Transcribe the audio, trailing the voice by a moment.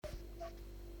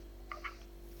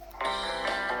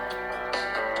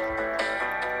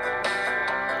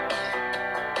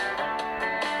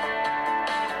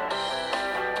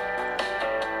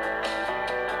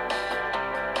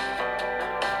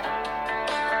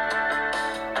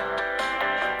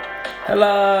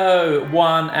Hello,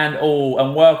 one and all,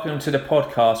 and welcome to the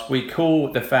podcast we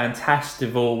call the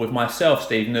Fantastival with myself,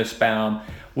 Steve Nussbaum.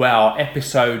 Wow,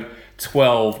 episode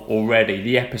 12 already.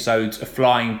 The episodes are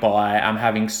flying by. I'm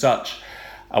having such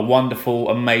a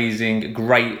wonderful, amazing,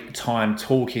 great time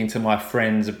talking to my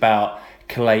friends about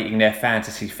collating their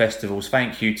fantasy festivals.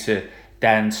 Thank you to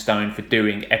Dan Stone for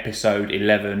doing episode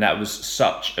 11. That was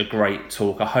such a great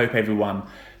talk. I hope everyone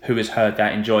who has heard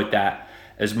that enjoyed that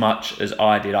as much as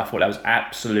I did. I thought that was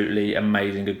absolutely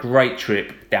amazing. A great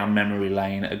trip down memory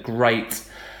lane, a great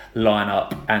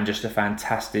lineup, and just a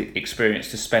fantastic experience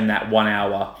to spend that 1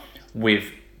 hour with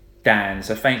Dan.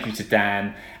 So thank you to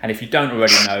Dan. And if you don't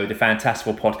already know, the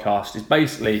Fantastival podcast is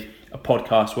basically a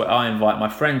podcast where I invite my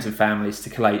friends and families to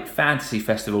collate fantasy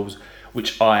festivals,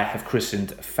 which I have christened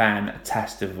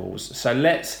Fantastivals. So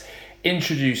let's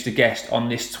introduce the guest on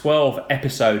this 12th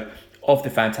episode of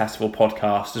the Fantastival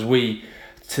podcast as we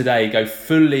today go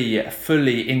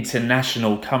fully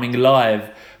international, coming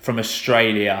live from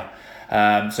Australia.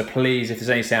 So please, if there's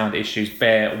any sound issues,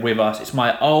 bear with us. It's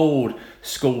my old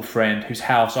school friend whose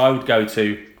house I would go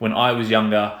to when I was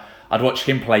younger. I'd watch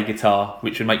him play guitar,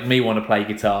 which would make me want to play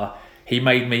guitar. He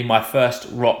made me my first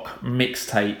rock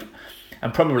mixtape,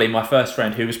 and probably my first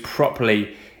friend who was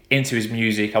properly into his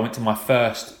music. I went to my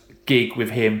first gig with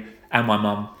him and my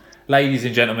mum. Ladies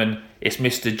and gentlemen, it's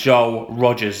Mr. Joel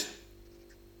Rogers.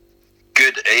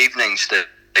 Good evening,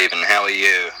 Stephen. How are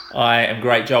you? I am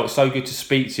great, Joel. It's so good to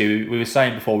speak to you. We were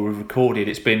saying before we recorded,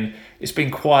 it's been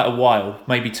quite a while,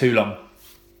 maybe too long.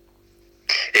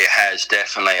 It has,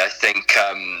 definitely. I think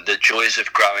the joys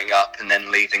of growing up and then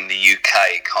leaving the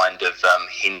UK kind of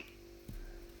hinder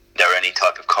any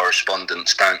type of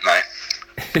correspondence, don't they?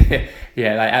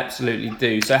 Yeah, they absolutely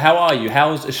do. So how are you?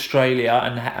 How's Australia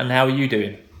and how are you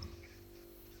doing?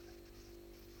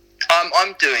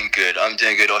 I'm doing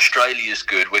good. Australia's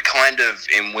good. We're kind of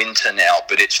in winter now,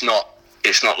 but it's not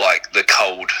like the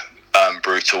cold,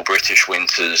 brutal British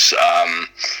winters.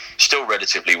 Still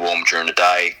relatively warm during the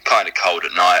day, kind of cold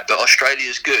at night. But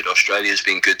Australia's good. Australia's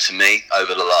been good to me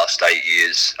over the last 8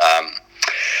 years.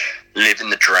 Living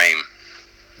the dream.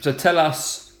 So tell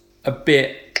us a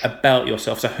bit about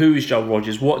yourself. So who is Joel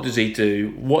Rogers? What does he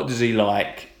do? What does he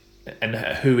like? And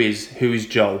who is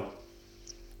Joel?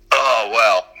 Oh,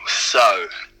 well. So,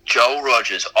 Joel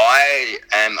Rogers, I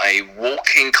am a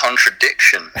walking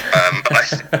contradiction. I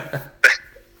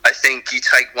think you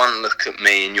take one look at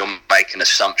me and you'll make an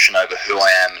assumption over who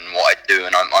I am and what I do,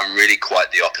 and I'm really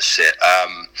quite the opposite.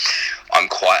 I'm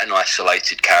quite an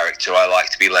isolated character. I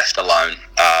like to be left alone.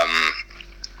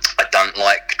 I don't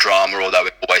like drama, although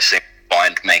it always seems to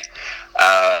find me.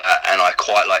 And I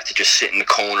quite like to just sit in the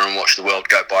corner and watch the world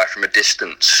go by from a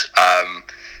distance.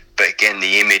 But again,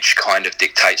 the image kind of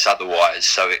dictates otherwise,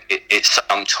 so it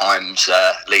sometimes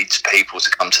leads people to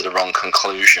come to the wrong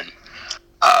conclusion.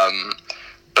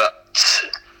 But,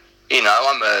 you know,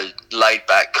 I'm a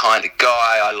laid-back kind of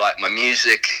guy. I like my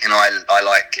music, and I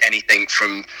like anything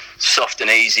from soft and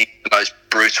easy, the most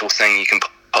brutal thing you can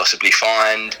possibly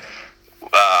find.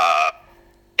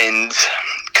 And,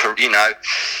 you know,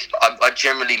 I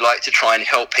generally like to try and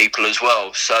help people as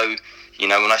well, so... You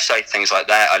know, when I say things like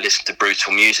that, I listen to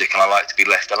brutal music and I like to be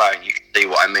left alone. You can see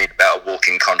what I mean about a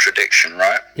walking contradiction,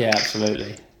 right? Yeah,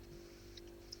 absolutely.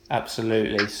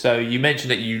 Absolutely. So you mentioned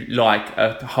that you like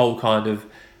a whole kind of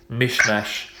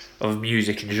mishmash of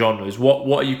music and genres. What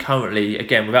are you currently,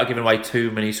 again, without giving away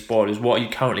too many spoilers, what are you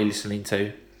currently listening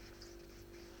to?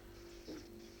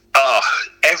 Oh,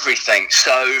 everything.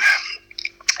 So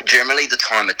generally the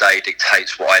time of day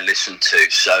dictates what I listen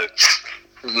to. So...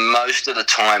 most of the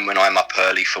time when I'm up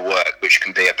early for work, which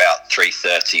can be about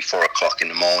 3:30, 4 o'clock in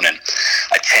the morning,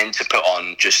 I tend to put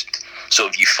on just sort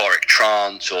of euphoric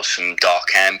trance or some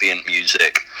dark ambient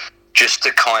music, just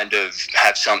to kind of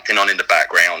have something on in the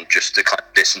background, just to kind of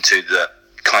listen to that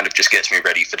kind of just gets me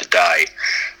ready for the day.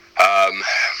 I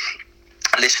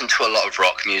listen to a lot of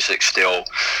rock music still,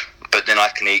 but then I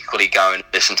can equally go and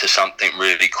listen to something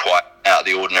really quite out of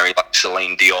the ordinary, like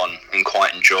Celine Dion, and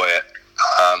quite enjoy it.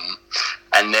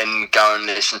 And then go and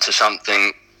listen to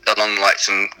something along like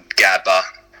some Gabba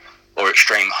or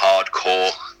extreme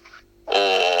hardcore,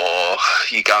 or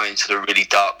you go into the really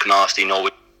dark, nasty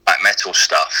Norway black metal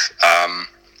stuff.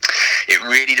 It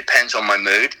really depends on my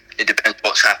mood. It depends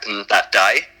what's happened that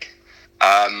day.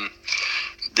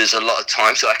 There's a lot of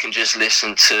times that I can just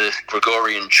listen to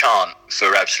Gregorian chant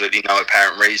for absolutely no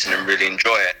apparent reason and really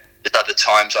enjoy it. There's other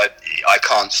times I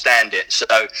can't stand it. So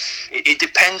it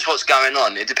depends what's going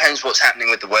on. It depends what's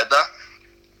happening with the weather.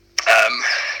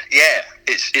 Yeah,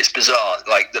 it's bizarre.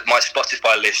 Like my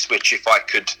Spotify list, which if I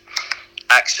could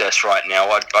access right now,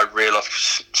 I'd reel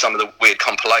off some of the weird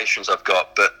compilations I've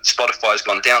got, but Spotify's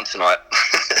gone down tonight.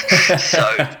 So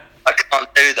I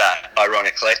can't do that,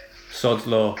 ironically. Sod's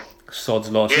law. So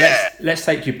Yeah. let's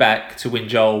take you back to when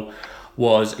Joel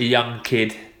was a young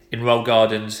kid in Roll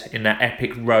Gardens, in that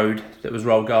epic road that was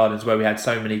Roll Gardens, where we had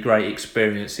so many great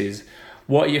experiences.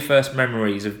 What are your first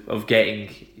memories of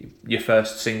getting your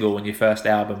first single and your first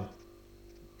album?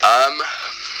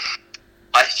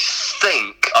 I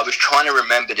think I was trying to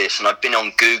remember this, and I've been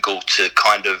on Google to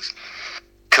kind of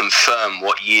confirm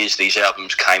what years these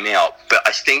albums came out, but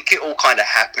I think it all kind of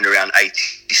happened around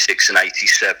 86 and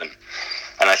 87.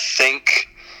 And I think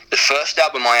the first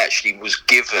album I actually was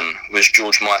given was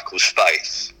George Michael's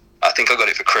Faith. I think I got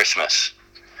it for Christmas.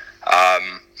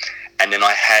 And then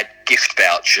I had gift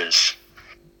vouchers,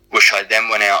 which I then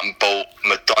went out and bought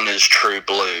Madonna's True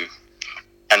Blue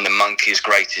and the Monkees'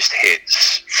 Greatest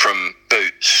Hits from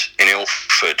Boots in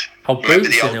Ilford. Oh, Remember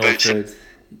Boots the old in Boots? Ilford.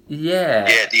 Yeah.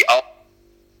 Yeah, the old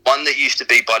one that used to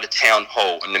be by the town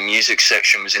hall, and the music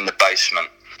section was in the basement.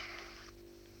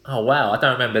 Oh, wow. I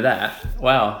don't remember that.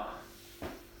 Wow.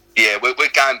 Yeah, we're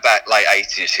going back late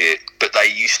 80s here, but they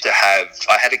used to have...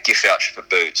 I had a gift voucher for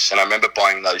Boots, and I remember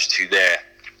buying those two there.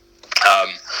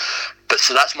 But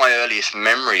so that's my earliest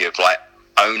memory of, like,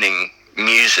 owning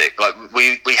music. Like,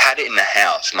 we had it in the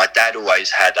house. My dad always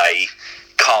had a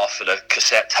car full of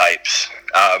cassette tapes,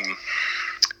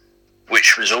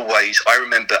 which was always... I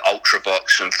remember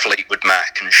Ultravox and Fleetwood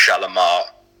Mac and Shalimar,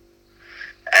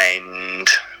 and...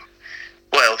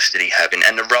 what else did he have in?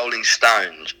 And the Rolling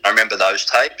Stones. I remember those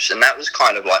tapes, and that was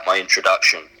kind of like my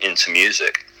introduction into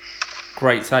music.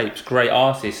 Great tapes, great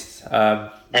artists.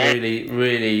 Really,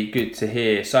 really good to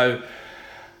hear. So,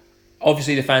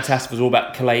 obviously, the Fantastival was all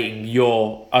about collating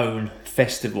your own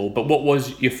festival. But what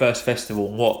was your first festival,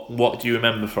 and what do you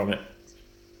remember from it?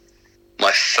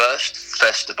 My first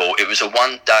festival, it was a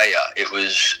one-dayer. It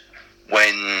was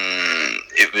when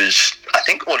it was, I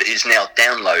think what it is now,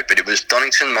 Download, but it was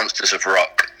Donington Monsters of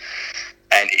Rock,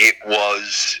 and it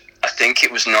was, I think it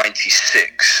was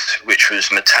 96, which was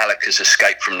Metallica's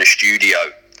Escape from the Studio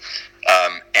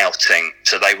outing.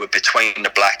 So they were between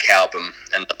the Black Album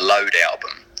and the Load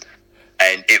album,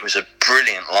 and it was a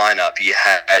brilliant lineup.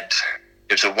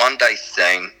 It was a one-day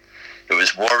thing. It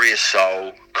was Warrior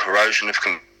Soul, Corrosion of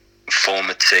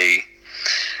Conformity,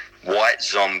 White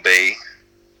Zombie,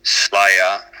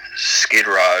 Slayer, Skid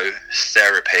Row,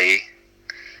 Therapy,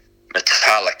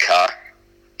 Metallica,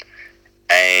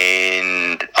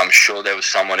 and I'm sure there was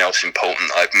someone else important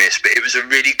that I've missed, but it was a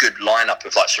really good lineup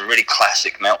of like some really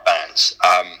classic melt bands,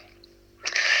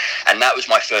 and that was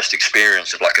my first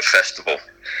experience of like a festival,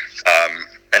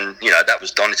 and you know, that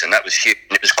was Donington. That was huge.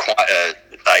 It was quite a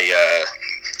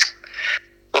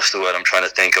what's the word I'm trying to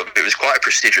think of? It was quite a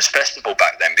prestigious festival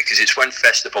back then, because it's when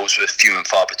festivals were few and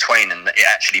far between, and it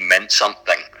actually meant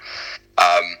something.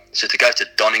 So to go to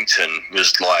Donington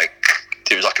was like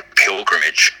a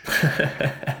pilgrimage.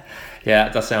 Yeah,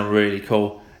 that does sound really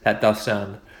cool.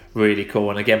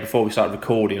 And again, before we started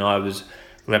recording, I was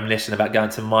reminiscing about going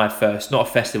to my first, not a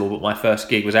festival, but my first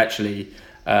gig was actually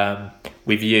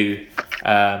with you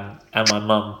and my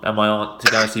mum and my aunt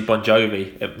to go and see Bon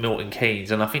Jovi at Milton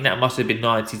Keynes, and I think that must have been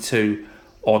 92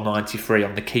 or 93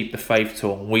 on the Keep the Faith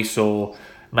tour, and we saw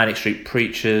Manic Street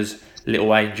Preachers,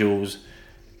 Little Angels,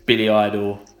 Billy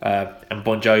Idol, and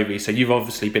Bon Jovi. So you've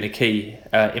obviously been a key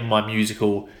in my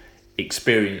musical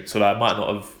experience, although I might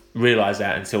not have realised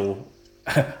that until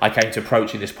I came to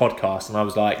approaching this podcast, and I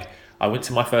was like, I went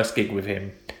to my first gig with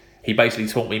him. He basically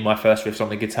taught me my first riffs on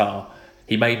the guitar.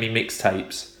 He made me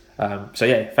mixtapes. So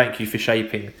yeah, thank you for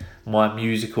shaping my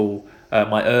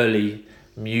early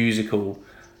musical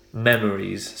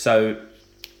memories. So,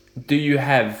 do you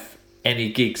have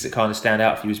any gigs that kind of stand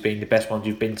out for you as being the best ones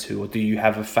you've been to, or do you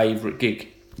have a favourite gig?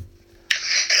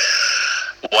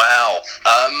 Wow,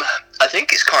 I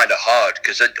think it's kind of hard,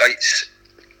 because the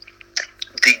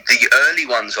early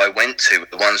ones I went to were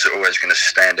the ones that are always going to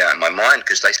stand out in my mind,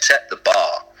 because they set the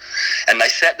bar. And they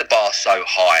set the bar so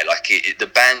high. Like the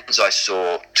bands I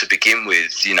saw to begin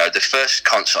with, you know, the first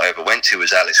concert I ever went to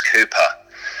was Alice Cooper,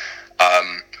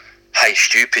 Hey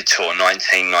Stupid Tour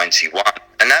 1991,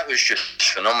 and that was just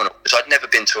phenomenal, because I'd never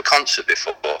been to a concert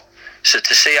before. So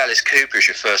to see Alice Cooper as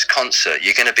your first concert,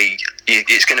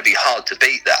 it's going to be hard to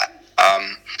beat that.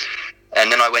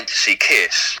 And then I went to see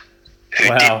Kiss, who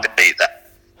did beat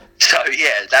that. So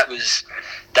yeah, that was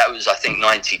I think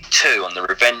 92 on the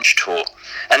Revenge tour,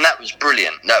 and that was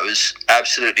brilliant. That was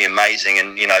absolutely amazing,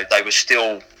 and you know, they were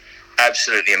still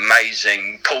absolutely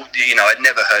amazing. Paul, you know, I'd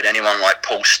never heard anyone like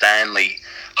Paul Stanley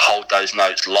hold those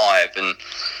notes live, and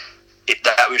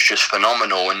that was just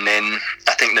phenomenal. And then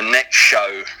I think the next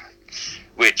show,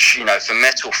 which, you know, for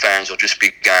metal fans will just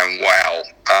be going, wow,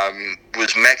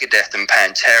 was Megadeth and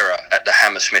Pantera at the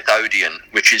Hammersmith Odeon,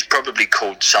 which is probably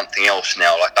called something else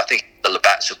now. Like, I think the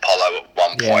Labatt's Apollo at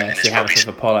one point. Yeah, it's the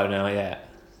Hammersmith Apollo now, yeah.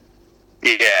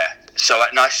 Yeah, so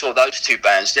and I saw those two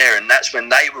bands there, and that's when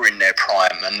they were in their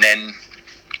prime. And then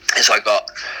as I got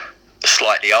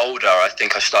slightly older, I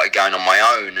think I started going on my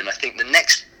own. And I think the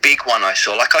next big one I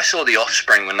saw The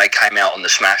Offspring when they came out on the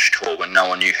Smash tour when no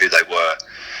one knew who they were.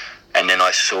 And then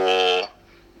I saw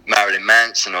Marilyn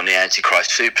Manson on the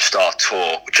Antichrist Superstar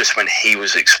tour, just when he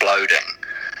was exploding.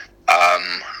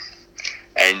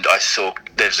 And I saw,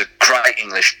 there's a great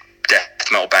English death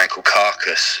metal band called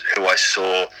Carcass, who I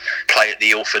saw play at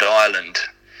the Ilford Island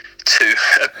to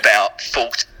about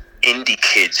 40 indie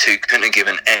kids who couldn't have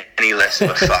given any less of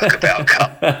a fuck about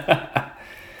Carcass.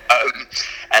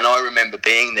 And I remember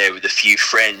being there with a few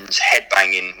friends,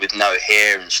 headbanging with no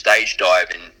hair and stage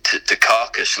diving to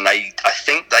Carcass, and I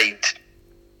think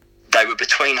they were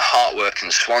between Heartwork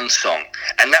and Swan Song,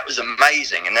 and that was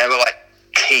amazing. And they were like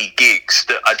key gigs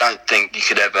that I don't think you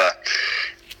could ever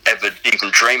even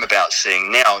dream about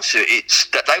seeing now. So it's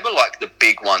that they were like the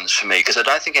big ones for me, because I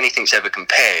don't think anything's ever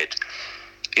compared.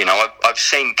 You know, I've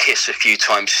seen Kiss a few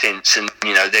times since, and,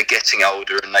 you know, they're getting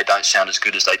older and they don't sound as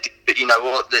good as they did. But you know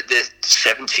what? They're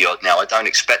 70-odd now. I don't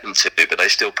expect them to, but they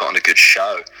still put on a good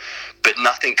show. But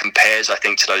nothing compares, I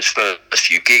think, to those first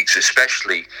few gigs,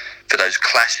 especially for those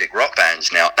classic rock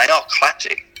bands now. They are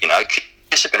classic, you know.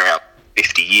 Kiss have been around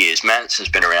 50 years. Manson's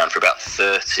been around for about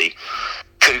 30.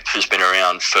 Cooper's been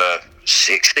around for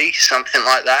 60, something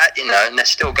like that, you know, and they're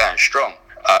still going strong.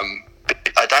 But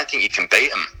I don't think you can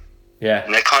beat them. Yeah.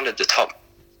 And they're kind of the top.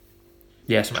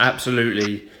 Yeah, some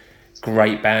absolutely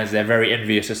great bands. They're very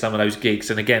envious of some of those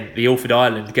gigs. And again, the Ilford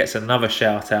Island gets another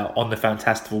shout out on the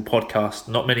Fantastival podcast.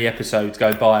 Not many episodes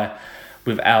go by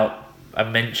without a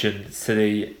mention to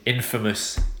the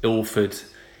infamous Ilford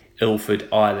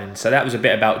Island. So that was a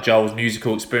bit about Joel's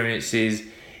musical experiences,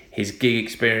 his gig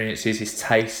experiences, his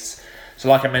tastes. So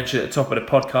like I mentioned at the top of the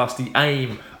podcast, the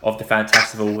aim of the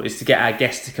Fantastival is to get our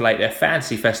guests to collate their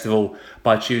fantasy festival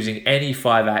by choosing any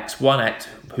 5 acts, 1 act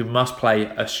who must play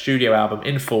a studio album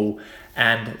in full,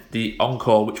 and the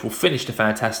encore, which will finish the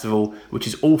Fantastival, which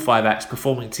is all 5 acts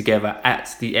performing together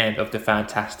at the end of the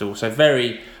Fantastival. So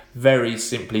very, very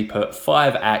simply put,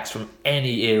 5 acts from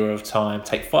any era of time,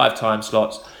 take 5 time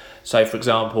slots. So for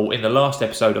example, in the last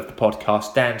episode of the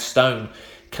podcast, Dan Stone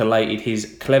collated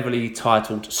his cleverly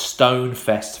titled Stone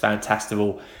Fest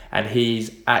Fantastival, and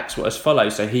his acts were as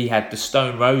follows. So he had the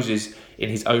Stone Roses in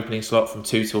his opening slot from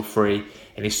 2 till 3.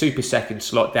 In his super second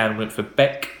slot, Dan went for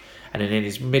Beck, and then in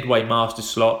his midway master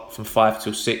slot from 5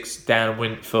 till 6, Dan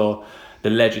went for the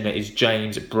legend that is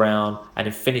James Brown, and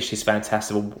then finished his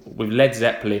Fantastival with Led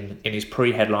Zeppelin in his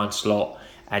pre-headline slot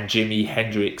and Jimi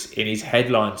Hendrix in his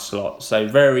headline slot. So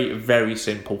very, very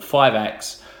simple. 5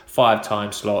 acts, 5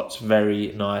 time slots,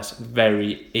 very nice,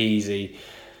 very easy.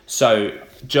 So,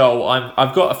 Joel,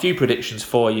 I've got a few predictions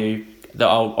for you that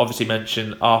I'll obviously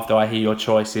mention after I hear your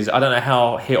choices. I don't know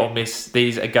how hit or miss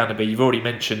these are going to be. You've already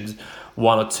mentioned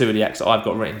 1 or 2 of the acts that I've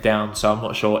got written down, so I'm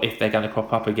not sure if they're going to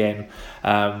crop up again.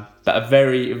 But a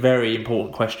very, very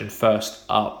important question first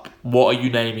up. What are you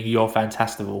naming your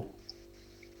Fantastival?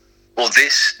 Well,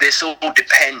 this all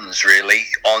depends, really,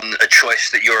 on a choice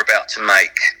that you're about to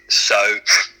make. So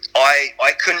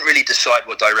I couldn't really decide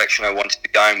what direction I wanted to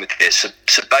go in with this.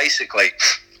 So basically,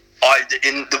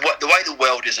 in the way the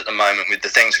world is at the moment, with the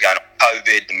things going on,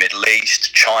 COVID, the Middle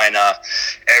East, China,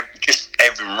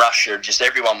 Russia, just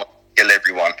everyone wants to kill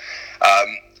everyone.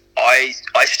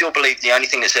 I still believe the only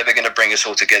thing that's ever going to bring us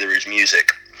all together is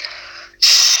music.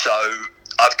 So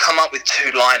I've come up with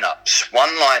 2 lineups. One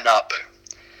lineup,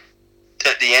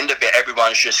 at the end of it,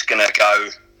 everyone's just going to go,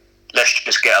 let's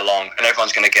just get along, and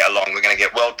everyone's going to get along. We're going to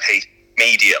get world peace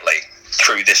immediately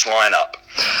through this lineup.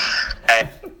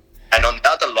 And on the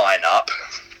other lineup,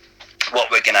 what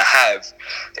we're going to have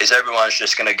is everyone's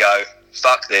just going to go,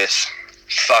 fuck this,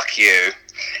 fuck you,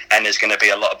 and there's going to be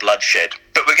a lot of bloodshed.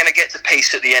 But we're going to get to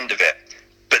peace at the end of it.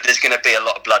 But there's going to be a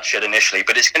lot of bloodshed initially.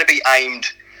 But it's going to be aimed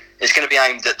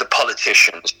at the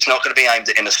politicians. It's not going to be aimed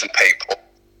at innocent people.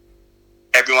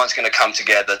 Everyone's going to come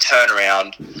together, turn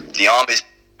around, the armies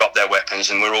drop their weapons,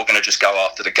 and we're all going to just go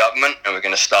after the government, and we're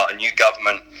going to start a new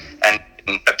government and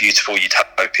a beautiful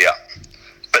utopia.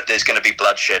 But there's going to be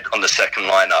bloodshed on the second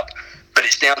lineup. But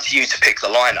it's down to you to pick the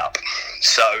lineup.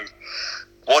 So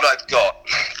what I've got,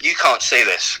 you can't see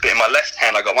this, but in my left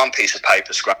hand I've got one piece of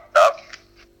paper scrunched up,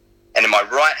 and in my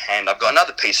right hand I've got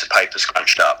another piece of paper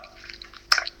scrunched up.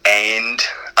 And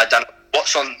I don't know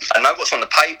I know what's on the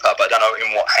paper, but I don't know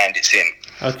in what hand it's in.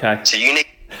 Okay. So you need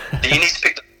to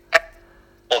pick the left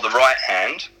or the right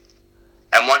hand,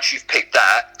 and once you've picked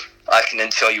that, I can then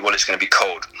tell you what it's going to be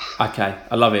called. Okay,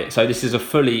 I love it. So this is a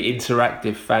fully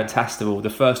interactive Fantastival, the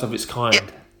first of its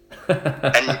kind.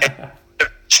 Yeah. and you're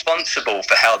responsible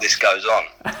for how this goes on.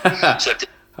 So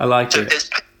I like it.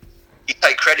 You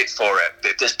take credit for it,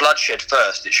 but if there's bloodshed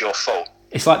first, it's your fault.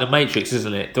 It's like the Matrix,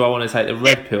 isn't it? Do I want to take the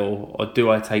red pill or do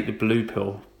I take the blue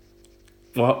pill?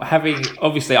 Well,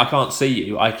 obviously I can't see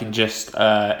you, I can just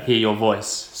hear your voice.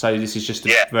 So this is just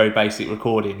a very basic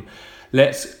recording.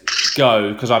 Let's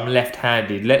go, because I'm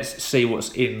left-handed. Let's see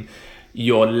what's in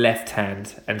your left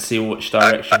hand and see which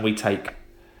direction we take.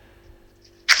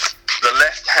 The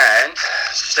left hand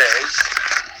says,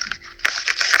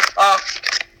 oh,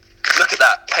 look at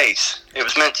that, peace. It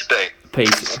was meant to be.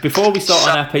 Peace. Before we start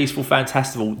on our peaceful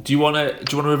Fantastival, do you want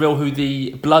to reveal who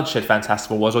the bloodshed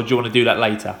Fantastival was, or do you want to do that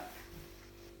later?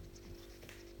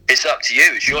 It's up to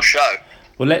you. It's your show.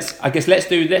 Well, let's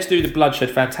do the bloodshed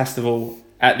Fantastival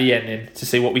at the end then, to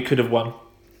see what we could have won.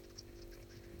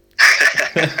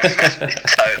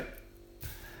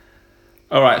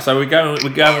 All right, so we're going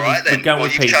with peace.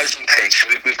 You've chosen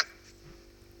peace.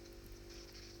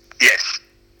 Yes.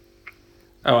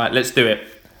 All right, let's do it.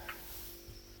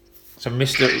 So,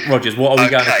 Mr. Rogers, what are we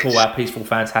going to call our peaceful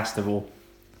Fantastival?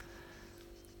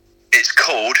 It's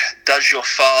called "Does Your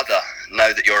Father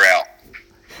Know That You're Out?"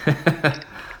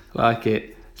 Like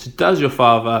it. So, does your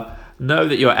father know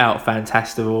that you're out,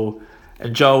 Fantastival?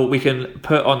 And Joel, we can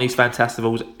put on these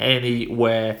Fantastivals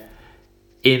anywhere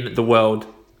in the world.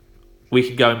 We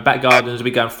can go in back gardens,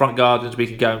 we can go in front gardens, we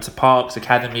can go into parks,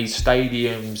 academies,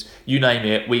 stadiums, you name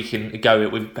it, we can go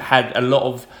it. We've had a lot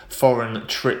of foreign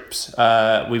trips.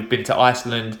 We've been to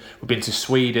Iceland, we've been to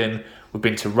Sweden, we've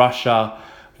been to Russia,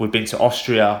 we've been to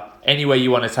Austria. Anywhere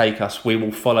you want to take us, we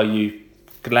will follow you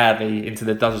gladly into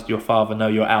the Does Your Father Know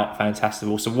You're Out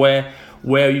Fantastival. So where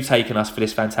are you taking us for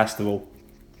this Fantastival?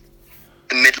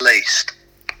 The Middle East.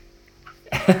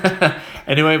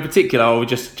 Anywhere in particular, or are we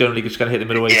just generally just going to hit the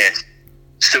Middle East? Yes.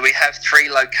 So we have 3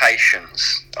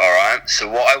 locations, all right? So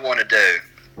what I want to do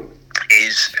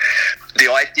is,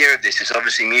 the idea of this is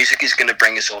obviously music is going to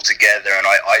bring us all together, and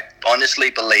I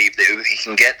honestly believe that if we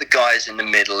can get the guys in the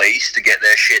Middle East to get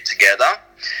their shit together,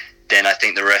 then I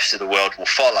think the rest of the world will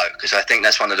follow, because I think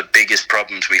that's one of the biggest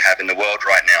problems we have in the world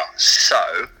right now.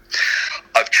 So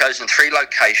I've chosen 3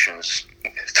 locations,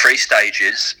 3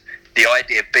 stages, the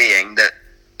idea being that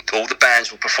all the bands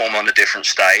will perform on a different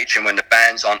stage, and when the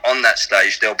bands aren't on that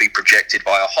stage, they'll be projected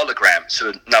by a hologram,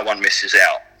 so no one misses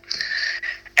out.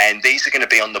 And these are going to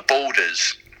be on the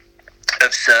borders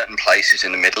of certain places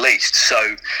in the Middle East.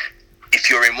 So if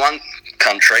you're in one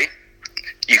country,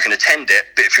 you can attend it,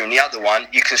 but if you're in the other one,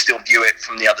 you can still view it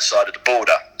from the other side of the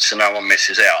border, so no one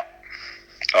misses out.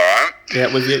 All right? Yeah,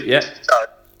 with you, yeah.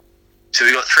 So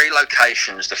we've got 3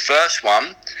 locations. The first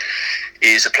one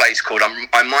is a place called,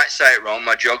 I might say it wrong,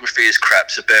 my geography is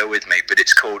crap, so bear with me, but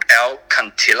it's called Al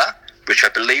Kantila, which I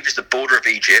believe is the border of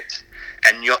Egypt,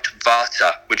 and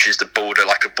Yotvata, which is the border,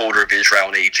 like a border of Israel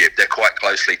and Egypt. They're quite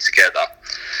closely together.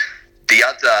 The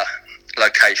other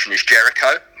location is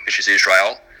Jericho, which is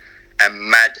Israel, and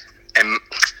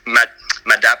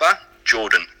Madaba,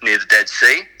 Jordan, near the Dead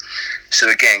Sea. So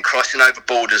again, crossing over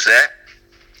borders there,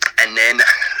 and then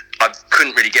I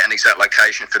couldn't really get an exact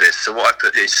location for this, so what I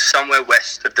put is somewhere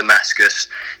west of Damascus,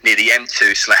 near the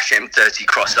M2/M30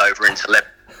 crossover into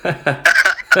Lebanon.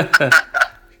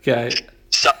 Okay.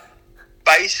 So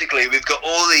basically, we've got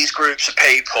all these groups of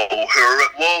people who are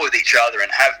at war with each other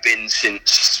and have been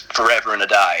since forever and a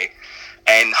day.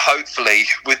 And hopefully,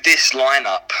 with this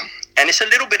lineup, and it's a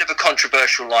little bit of a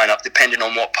controversial lineup depending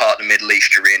on what part of the Middle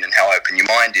East you're in and how open your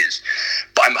mind is,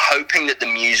 but I'm hoping that the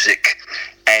music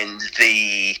and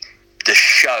the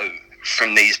show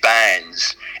from these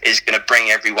bands is going to bring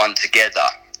everyone together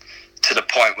to the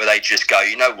point where they just go,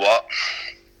 you know what,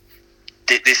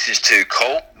 this is too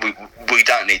cool, we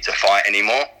don't need to fight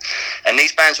anymore, and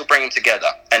these bands will bring them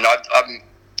together, and I'd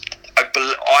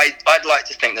like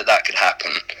to think that could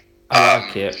happen. I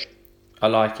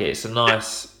like it. It's a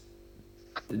nice,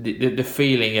 the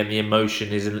feeling and the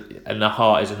emotion and the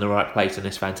heart is in the right place in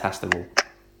this Fantastival.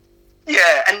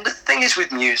 Yeah, and the thing is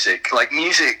with music, like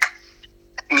music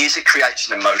creates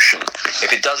an emotion.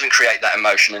 If it doesn't create that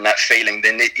emotion and that feeling,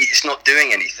 then it's not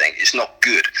doing anything. It's not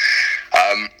good.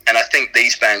 And I think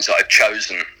these bands that I've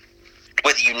chosen,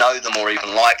 whether you know them or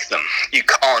even like them, you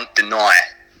can't deny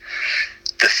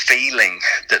the feeling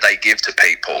that they give to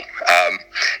people.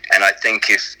 And I think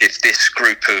if this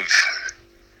group of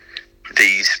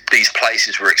these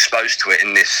places were exposed to it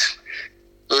in this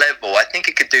level, I think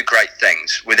it could do great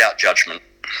things without judgment.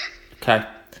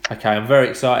 Okay, I'm very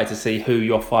excited to see who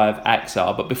your 5 acts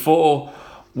are. But before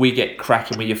we get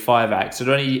cracking with your 5 acts, are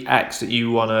there any acts that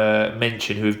you want to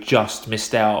mention who have just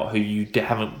missed out, who you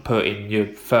haven't put in your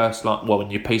first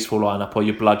in your peaceful lineup or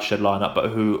your bloodshed lineup, but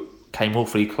who came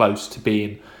awfully close to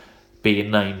being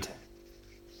named?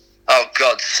 Oh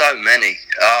God, so many.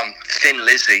 Thin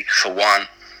Lizzy for one.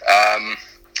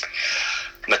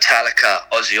 Metallica,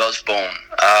 Ozzy Osbourne,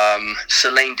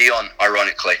 Celine Dion,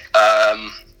 ironically.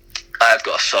 I have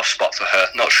got a soft spot for her,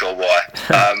 not sure why.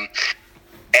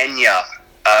 Enya.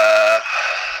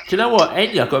 Do you know what?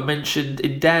 Enya got mentioned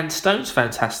in Dan Stone's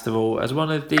Fantastival as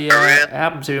one of the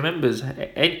albums he remembers.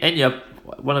 Enya,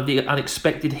 one of the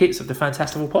unexpected hits of the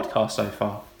Fantastival podcast so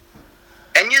far.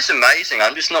 Enya's amazing.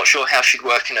 I'm just not sure how she'd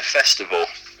work in a festival.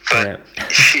 But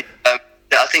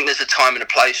I think there's a time and a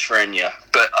place for Enya,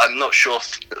 but I'm not sure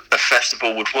if a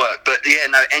festival would work. But yeah,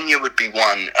 no, Enya would be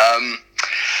one.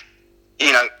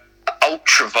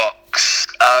 Ultravox,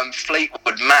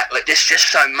 Fleetwood Mac. Like, there's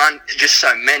just so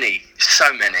many.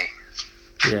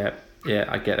 Yeah,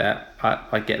 I get that.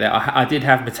 I get that. I did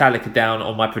have Metallica down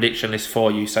on my prediction list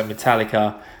for you, so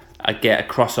Metallica, I get a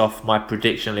cross off my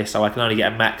prediction list, so I can only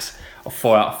get a max of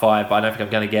 4 out of 5, but I don't think I'm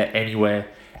going to get anywhere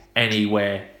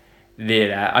near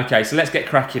that. Okay, so let's get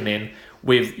cracking in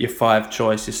with your 5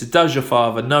 choices. So Does Your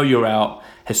Father Know You're Out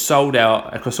has sold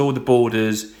out across all the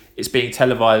borders. It's being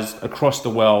televised across the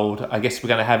world. I guess we're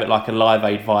going to have it like a Live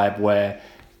Aid vibe where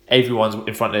everyone's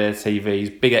in front of their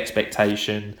TVs, big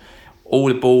expectation, all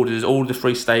the borders, all the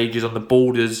 3 stages on the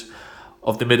borders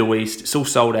of the Middle East. It's all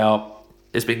sold out.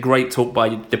 There's been great talk by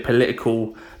the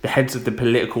heads of the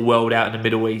political world out in the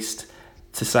Middle East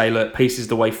to say, look, peace is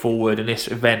the way forward, and this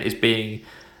event is being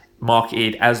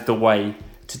marketed as the way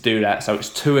to do that. So it's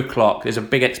 2:00. There's a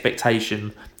big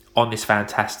expectation on this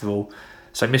Fantastival.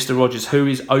 So, Mr. Rogers, who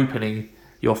is opening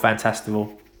your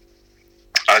Fantastival?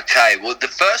 Okay, well, the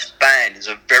first band is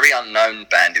a very unknown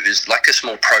band. It was like a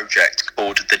small project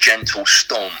called The Gentle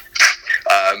Storm,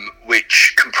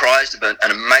 which comprised of an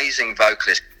amazing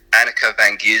vocalist, Anneke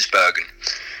van Giersbergen,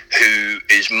 who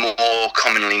is more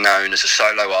commonly known as a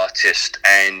solo artist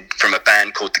and from a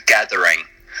band called The Gathering.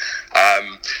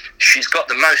 She's got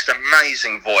the most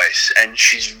amazing voice, and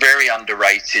she's very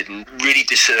underrated and really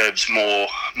deserves more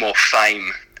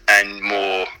fame and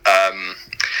more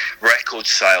record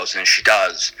sales than she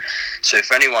does. So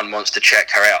if anyone wants to check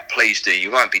her out, please do.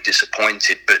 You won't be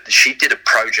disappointed. But she did a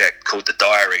project called The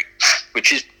Diary,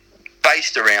 which is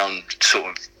based around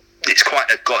it's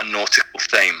got a nautical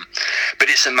theme, but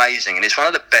it's amazing, and it's one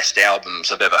of the best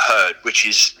albums I've ever heard.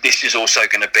 This is also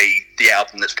going to be the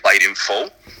album that's played in full.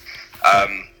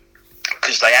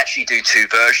 Because they actually do 2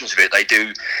 versions of it. They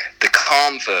do the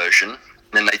calm version, and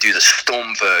then they do the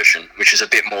storm version, which is a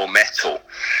bit more metal.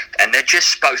 And they're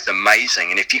just both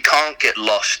amazing. And if you can't get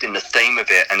lost in the theme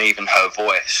of it and even her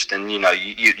voice, then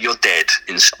you're dead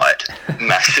inside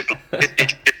massively.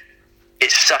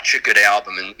 It's such a good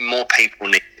album, and more people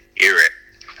need to hear it.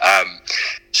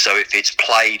 So if it's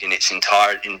played in its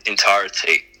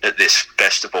entirety at this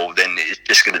festival, then it's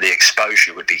just the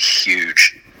exposure would be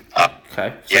huge.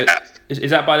 Okay. So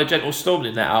is that by The Gentle Storm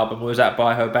in that album, or is that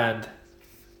by her band?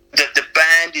 The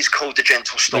band is called The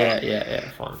Gentle Storm. Yeah,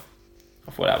 fine.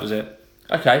 I thought that was it.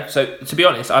 Okay, so to be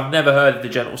honest, I've never heard of The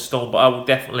Gentle Storm, but I will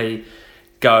definitely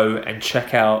go and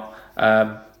check out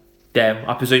them.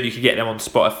 I presume you could get them on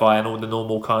Spotify and all the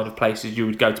normal kind of places you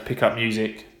would go to pick up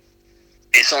music.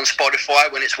 It's on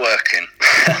Spotify when it's working.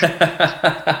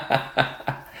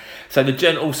 So The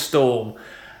Gentle Storm,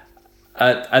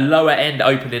 a lower end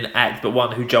opening act, but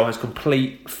one who Joel has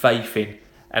complete faith in.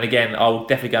 And again, I'll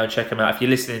definitely go and check them out. If you're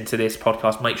listening to this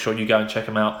podcast, make sure you go and check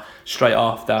them out straight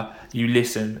after you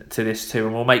listen to this too.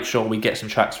 And we'll make sure we get some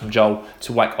tracks from Joel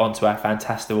to whack onto our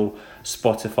Fantastival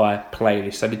Spotify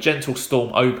playlist. So The Gentle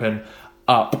Storm open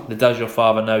up the Does Your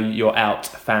Father Know You're Out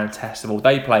Fantastival.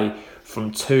 They play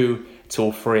from 2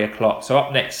 till 3 o'clock. So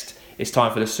up next, it's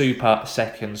time for the super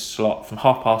second slot from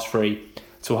 3:30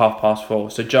 till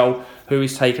 4:30. So Joel, who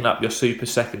is taking up your super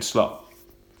second slot?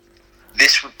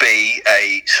 This would be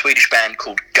a Swedish band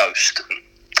called Ghost.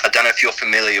 I don't know if you're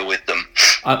familiar with them.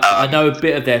 I know a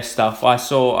bit of their stuff. I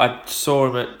saw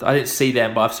them. I didn't see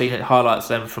them, but I've seen highlights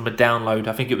of them from a download.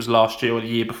 I think it was last year or the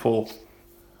year before.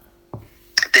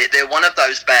 They're one of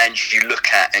those bands you look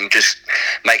at and just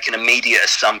make an immediate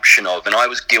assumption of, and I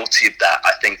was guilty of that.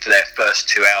 I think for their first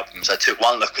 2 albums, I took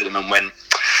one look at them and went,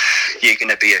 "You're going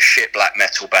to be a shit black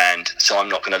metal band, so I'm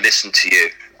not going to listen to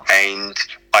you." And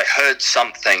I heard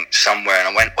something somewhere and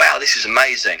I went, "Wow, this is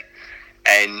amazing,"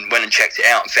 and went and checked it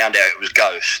out and found out it was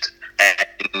Ghost.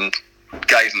 And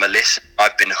gave them a listen.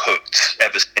 I've been hooked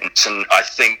ever since, and I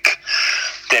think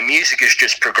their music has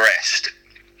just progressed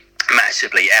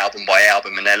massively, album by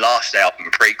album, and their last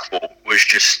album, Prequel, was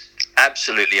just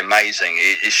absolutely amazing.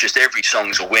 It's just every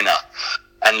song's a winner,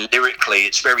 and lyrically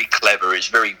it's very clever, it's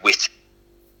very witty.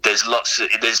 There's lots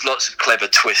of clever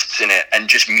twists in it, and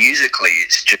just musically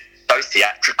it's just so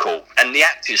theatrical, and the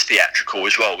act is theatrical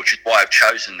as well, which is why I've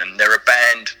chosen them. They're a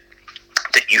band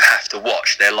that you have to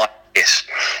watch. They're like this,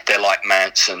 they're like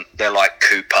Manson, they're like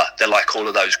Cooper, they're like all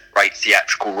of those great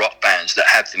theatrical rock bands that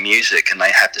have the music and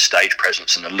they have the stage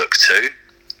presence and the look too.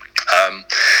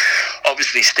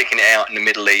 Obviously sticking it out in the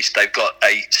Middle East, they've got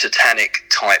a satanic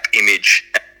type image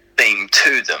and theme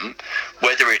to them.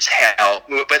 Whether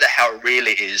how real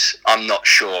it is, I'm not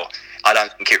sure. I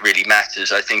don't think it really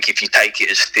matters. I think if you take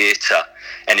it as theatre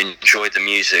and enjoy the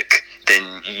music,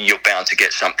 then you're bound to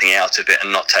get something out of it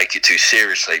and not take it too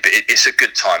seriously. But it's a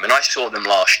good time. And I saw them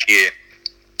last year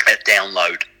at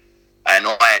Download, and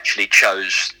I actually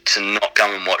chose to not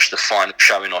go and watch the final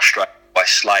show in Australia by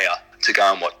Slayer, to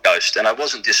go and watch Ghost, and I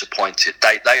wasn't disappointed.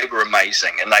 They were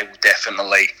amazing, and they will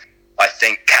definitely, I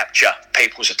think, capture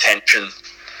people's attention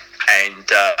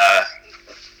and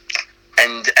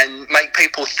make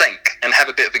people think and have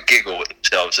a bit of a giggle with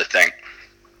themselves, I think.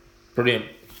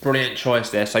 Brilliant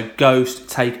choice there. So Ghost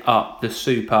take up the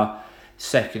super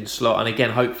second slot, and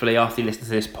again, hopefully after you listen to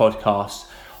this podcast,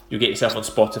 you'll get yourself on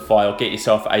Spotify or get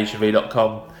yourself at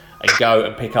HMV.com and go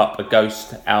and pick up a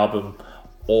Ghost album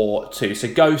or two. So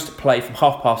Ghost play from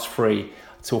 3:30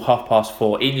 till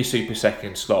 4:30 in your super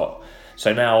second slot.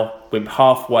 So now we're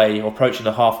halfway or approaching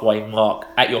the halfway mark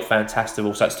at your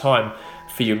Fantastival. So it's time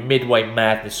for your Midway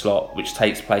Madness slot, which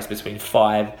takes place between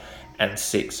 5 and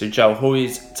 6. So Joel, who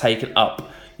is taking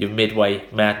up your Midway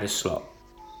Madness slot?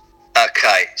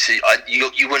 Okay, so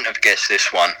you wouldn't have guessed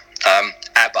this one.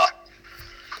 ABBA.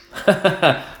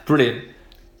 Brilliant.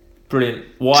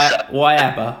 Why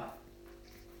ABBA?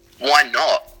 Why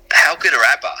not? How good are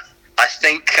ABBA? I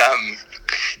think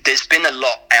there's been a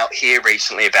lot out here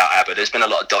recently about ABBA. There's been a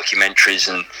lot of documentaries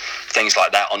and things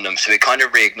like that on them, so it kind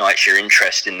of reignites your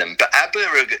interest in them. But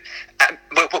ABBA,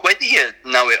 whether you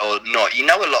know it or not, you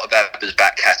know a lot of ABBA's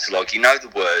back catalogue, you know the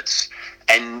words,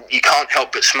 and you can't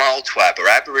help but smile to ABBA.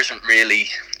 ABBA isn't really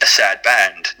a sad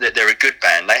band. They're a good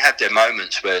band. They have their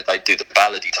moments where they do the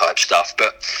ballady type stuff,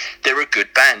 but they're a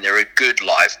good band. They're a good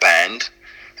live band.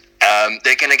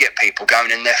 They're going to get people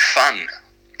going, and they're fun,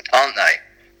 aren't they?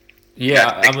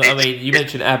 Yeah, I mean, you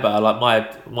mentioned ABBA. Like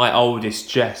my oldest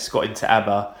Jess got into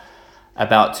ABBA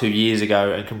about 2 years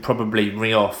ago and can probably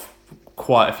ring off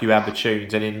quite a few ABBA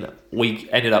tunes. And then we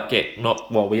ended up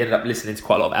listening to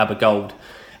quite a lot of ABBA Gold.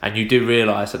 And you do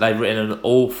realise that they've written an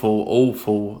awful,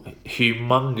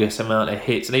 humongous amount of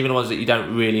hits. And even the ones that you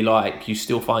don't really like, you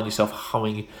still find yourself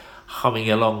humming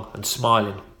along and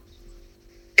smiling.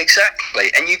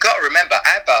 Exactly, and you've got to remember,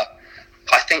 ABBA,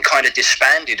 I think, kind of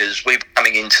disbanded as we were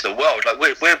coming into the world. Like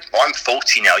I'm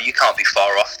 40 now. You can't be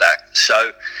far off that.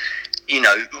 So, you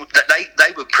know,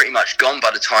 they were pretty much gone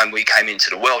by the time we came into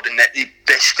the world, and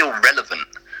they're still relevant.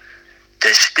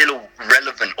 They're still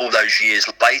relevant all those years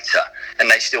later,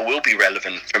 and they still will be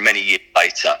relevant for many years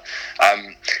later.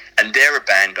 And they're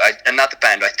another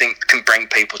band I think can bring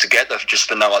people together just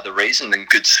for no other reason than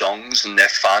good songs, and they're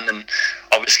fun. And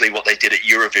obviously what they did at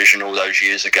Eurovision all those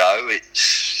years ago,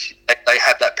 they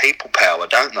have that people power,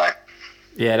 don't they?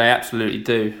 Yeah, they absolutely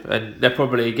do. And they're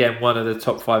probably, again, one of the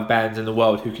top 5 bands in the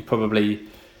world who could probably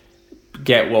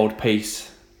get world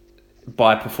peace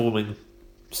by performing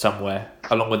somewhere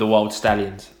along with the Wild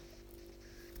Stallions.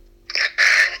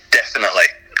 Definitely.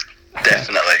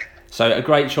 So a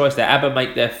great choice there. ABBA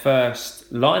make their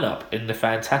first lineup in the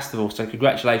Fantastival. So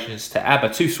congratulations to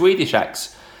ABBA. 2 Swedish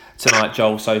acts tonight,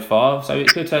 Joel, so far. So it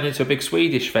could turn into a big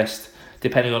Swedish fest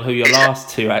depending on who your last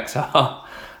 2 acts are.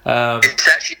 It's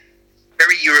actually a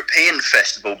very European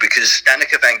festival because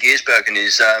Anneke van Giersbergen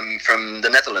is from the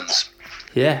Netherlands.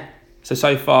 Yeah.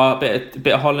 So far, a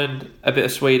bit of Holland, a bit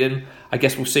of Sweden. I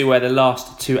guess we'll see where the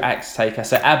last 2 acts take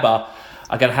us. So ABBA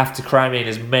are going to have to cram in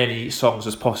as many songs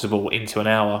as possible into an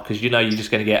hour, because you know you're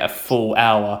just going to get a full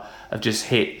hour of just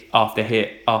hit after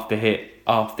hit after hit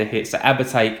after hit. So ABBA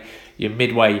take your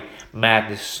Midway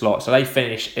Madness slot. So they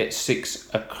finish at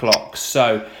 6 o'clock.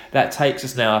 So that takes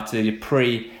us now to your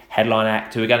pre-headline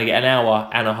act, who are going to get an hour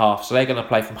and a half. So they're going to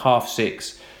play from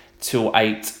 6:30 till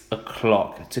 8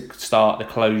 o'clock to start the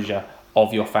closure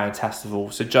of your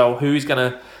Fantastival. So Joel, who is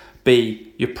going to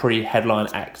be your pre-headline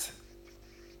act?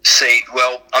 See,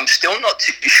 well, I'm still not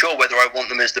too sure whether I want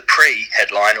them as the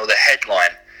pre-headline or the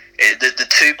headline. The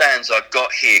 2 bands I've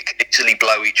got here can easily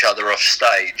blow each other off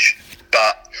stage,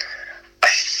 but I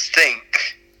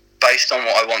think, based on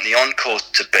what I want the encore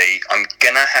to be, I'm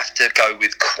going to have to go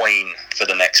with Queen for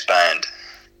the next band.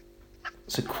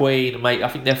 So Queen make, I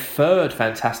think, their third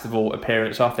Fantastival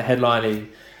appearance after headlining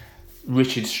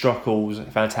Richard Strockel's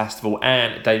Fantastival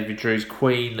and David Drew's.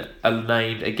 Queen are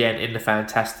named again in the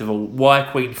Fantastival. Why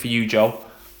Queen for you, Joel?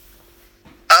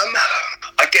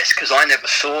 I guess because I never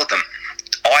saw them.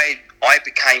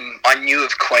 I knew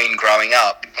of Queen growing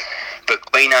up,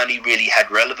 but Queen only really had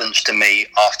relevance to me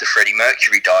after Freddie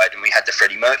Mercury died and we had the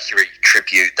Freddie Mercury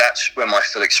tribute. That's when my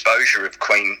full exposure of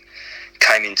Queen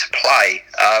came into play.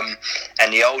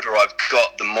 And the older I've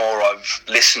got, the more I've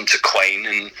listened to Queen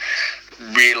and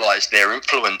realised their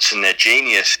influence and their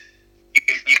genius.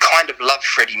 You kind of love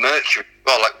Freddie Mercury.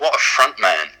 Well, like, what a front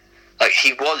man. Like,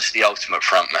 he was the ultimate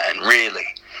front man, really.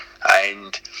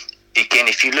 And again,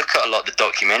 if you look at a lot of the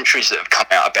documentaries that have come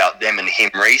out about them and him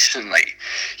recently,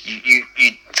 you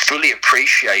fully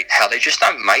appreciate how they just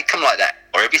don't make him like that,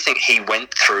 or everything he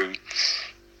went through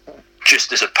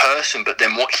just as a person, but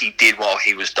then what he did while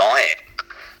he was dying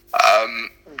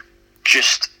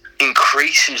just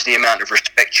increases the amount of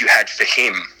respect you had for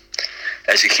him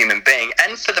as a human being,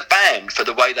 and for the band, for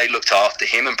the way they looked after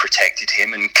him and protected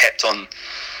him and kept on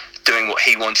doing what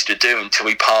he wanted to do until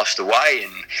he passed away.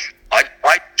 And I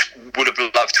would have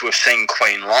loved to have seen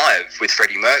Queen live with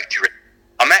Freddie Mercury.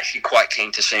 I'm actually quite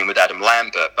keen to see him with Adam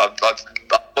Lambert. I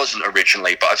wasn't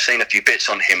originally, but I've seen a few bits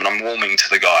on him and I'm warming to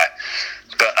the guy.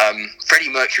 But Freddie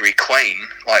Mercury, Queen,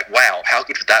 like, wow, how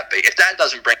good would that be? If that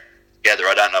doesn't bring it together,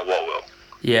 I don't know what will.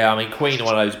 Yeah, I mean, Queen are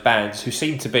one of those bands who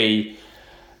seem to be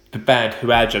the band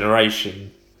who our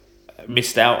generation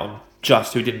missed out on,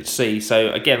 just who didn't see.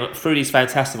 So again, through these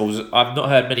Fantastivals, I've not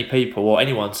heard many people or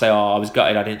anyone say, I was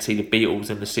gutted I didn't see the Beatles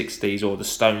in the 60s or the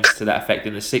Stones to that effect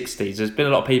in the 60s. There's been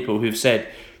a lot of people who've said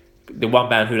the one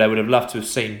band who they would have loved to have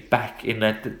seen back in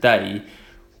that day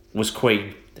was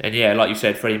Queen. And yeah, like you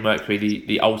said, Freddie Mercury,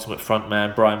 the ultimate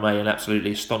frontman, Brian May, an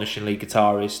absolutely astonishingly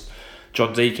guitarist.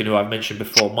 John Deacon, who I've mentioned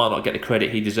before, might not get the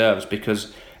credit he deserves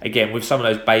because, again, with some of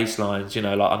those bass lines, you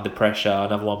know, like Under Pressure,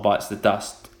 Another One Bites the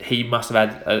Dust, he must have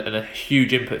had a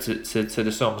huge input to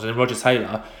the songs. And then Roger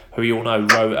Taylor, who you all know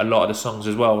wrote a lot of the songs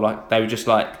as well, like they were just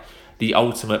like the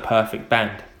ultimate perfect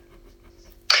band.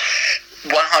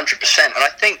 100%. And I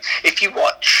think if you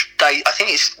watch, I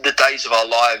think it's The Days of Our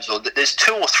Lives, or there's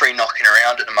 2 or 3 knocking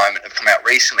around at the moment that have come out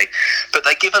recently, but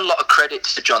they give a lot of credit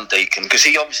to John Deacon because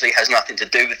he obviously has nothing to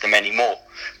do with them anymore.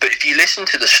 But if you listen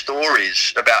to the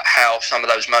stories about how some of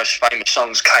those most famous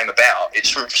songs came about, it's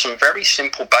from some very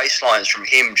simple bass lines from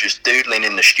him just doodling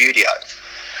in the studio.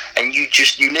 And you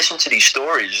listen to these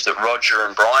stories that Roger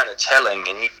and Brian are telling,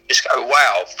 and you just go,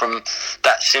 wow, from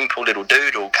that simple little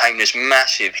doodle came this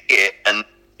massive hit, and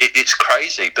it's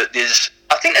crazy. But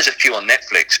I think there's a few on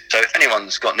Netflix, so if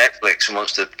anyone's got Netflix and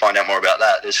wants to find out more about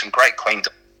that, there's some great Queen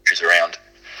documentaries around.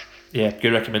 Yeah,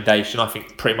 good recommendation. I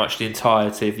think pretty much the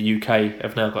entirety of the UK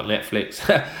have now got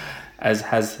Netflix, as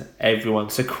has everyone.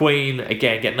 So Queen,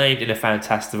 again, get named in a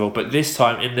Fantastival, but this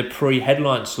time in the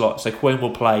pre-headline slot. So Queen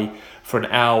will play for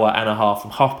an hour and a half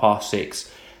from 6:30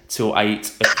 till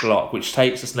 8 o'clock, which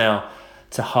takes us now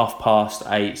to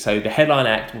 8:30. So the headline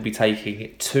act will be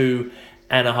taking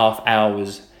 2.5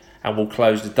 hours and will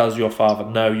close the Does Your Father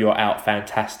Know You're Out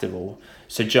Fantastival.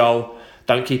 So Joel,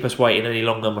 don't keep us waiting any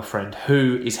longer, my friend.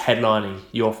 Who is headlining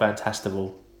your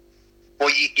Fantastival? Well,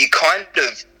 you kind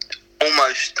of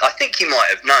almost, I think you might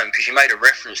have known because you made a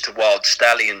reference to Wild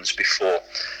Stallions before,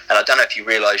 and I don't know if you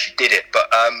realise you did it, but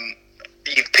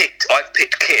I've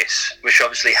picked Kiss, which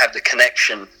obviously have the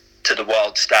connection to the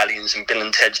Wild Stallions and Bill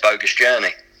and Ted's Bogus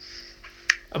Journey.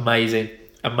 Amazing.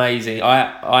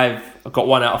 I've got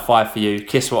 1 out of 5 for you.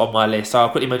 Kiss were on my list. So I'll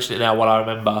quickly mention it now while I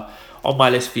remember. On my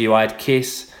list for you, I had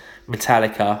Kiss,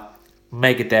 Metallica,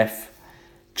 Megadeth,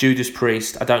 Judas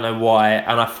Priest. I don't know why.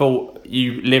 And I thought,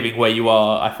 you living where you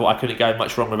are, I thought I couldn't go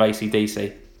much wrong with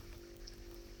AC/DC.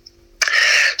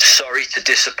 Sorry to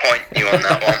disappoint you on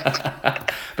that one.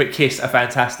 But Kiss, a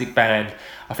fantastic band.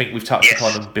 I think we've touched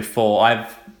upon them before.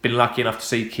 I've been lucky enough to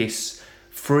see Kiss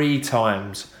 3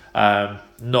 times.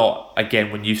 Not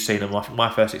again when you've seen them. I think my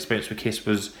first experience with Kiss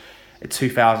was in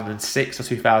 2006 or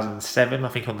 2007. I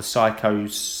think on the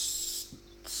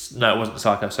no, it wasn't the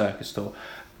Psycho Circus tour,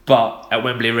 but at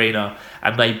Wembley Arena,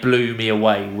 and they blew me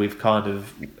away with kind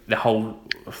of the whole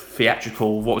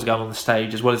theatrical of what was going on the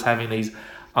stage, as well as having these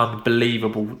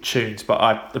unbelievable tunes. But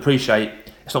I appreciate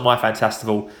it's not my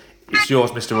Fantastival, it's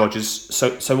yours, Mr. Rogers.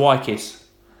 So why Kiss?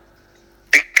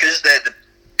 Because they're the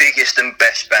biggest and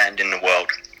best band in the world.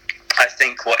 I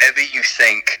think whatever you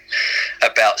think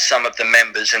about some of the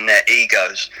members and their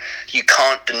egos, you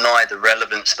can't deny the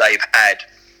relevance they've had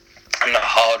and the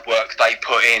hard work they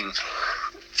put in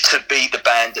to be the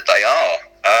band that they are.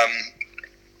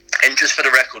 And just for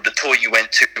the record, the tour you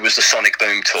went to was the Sonic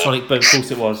Boom tour. Sonic Boom,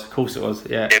 of course it was,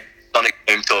 yeah. Sonic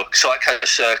Boom tour. Psycho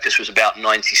Circus was about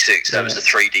 96, that was the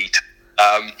 3D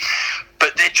tour.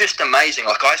 But they're just amazing.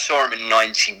 Like, I saw them in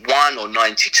 91 or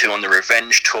 92 on the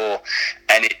Revenge tour,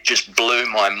 and it just blew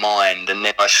my mind. And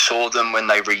then I saw them when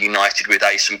they reunited with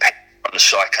Ace and Pete on the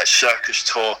Psycho Circus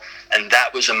tour, and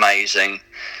that was amazing.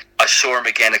 I saw them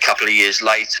again a couple of years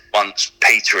later once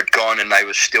Peter had gone, and they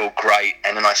were still great.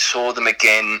 And then I saw them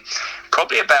again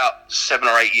probably about 7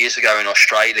 or 8 years ago in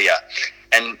Australia.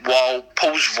 And while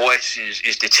Paul's voice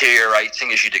is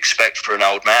deteriorating, as you'd expect for an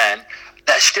old man,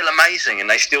 they're still amazing, and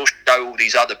they still show all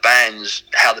these other bands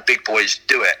how the big boys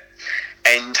do it.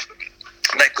 And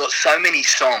they've got so many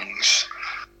songs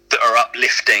that are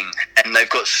uplifting, and they've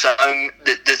got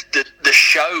the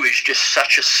show is just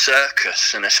such a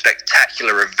circus and a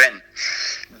spectacular event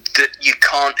that you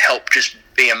can't help just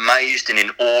be amazed and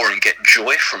in awe and get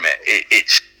joy from it.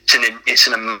 It's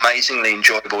an amazingly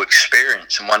enjoyable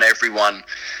experience, and one everyone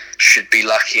should be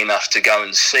lucky enough to go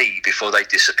and see before they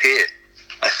disappear.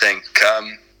 I think,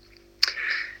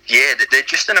 they're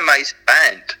just an amazing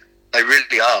band. They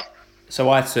really are.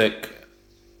 So I took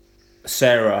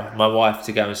Sarah, my wife,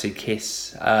 to go and see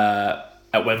Kiss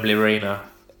at Wembley Arena,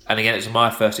 and again, it was my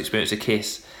first experience of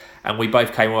Kiss, and we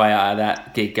both came away out of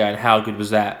that gig going, how good was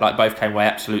that? Like, both came away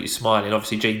absolutely smiling.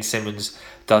 Obviously, Gene Simmons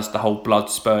does the whole blood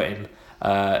spurting,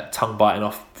 tongue biting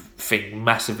off thing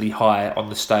massively high on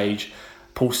the stage.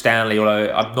 Paul Stanley, although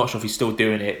I'm not sure if he's still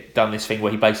doing it, done this thing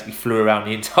where he basically flew around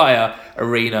the entire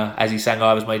arena as he sang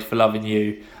I Was Made for Loving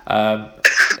You.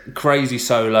 Crazy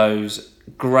solos,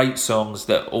 great songs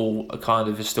that all are kind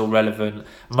of still relevant.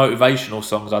 Motivational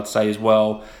songs, I'd say, as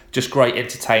well. Just great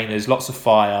entertainers, lots of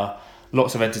fire,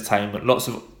 lots of entertainment, lots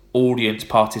of audience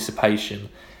participation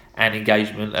and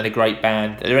engagement, and a great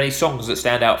band. Are there any songs that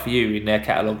stand out for you in their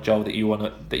catalogue, Joel, that you want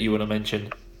to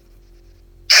mention?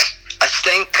 I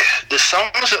think the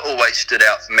songs that always stood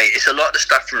out for me, it's a lot of the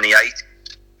stuff from the 80s,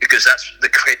 because that's the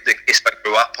Kiss I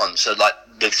grew up on. So, like,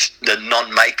 the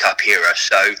non-makeup era.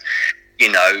 So,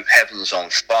 you know, Heaven's on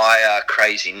Fire,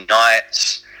 Crazy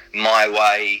Nights, My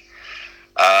Way,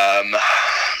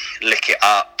 Lick It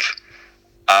Up.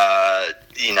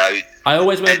 You know, I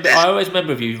always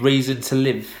remember of you, Reason to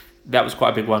Live. That was quite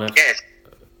a big one.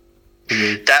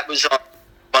 That was on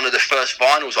one of the first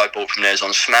vinyls I bought from theirs,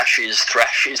 on Smashes,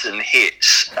 Thrashes, and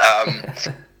Hits.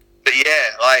 But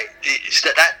yeah, like,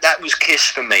 that was Kiss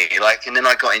for me. Like, and then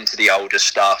I got into the older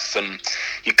stuff, and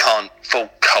You Can't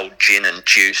Fault Cold Gin and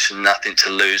Juice and Nothing to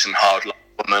Lose and Hard Like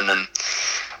Woman and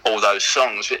all those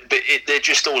songs. But they're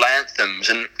just all anthems,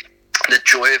 and the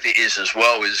joy of it is as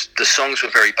well is the songs were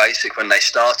very basic when they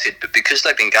started, but because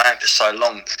they've been going for so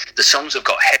long, the songs have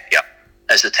got heavier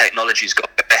as the technology's got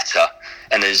better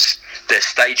and as their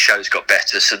stage shows got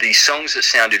better. So these songs that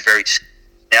sounded very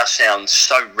now sound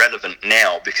so relevant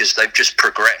now because they've just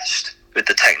progressed with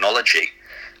the technology.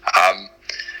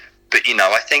 But you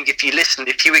know, I think if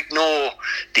you ignore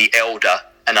The Elder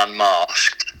and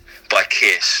Unmasked by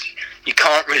Kiss, you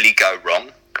can't really go wrong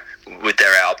with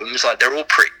their albums. Like, they're all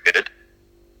pretty good.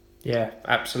 Yeah,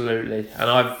 absolutely. And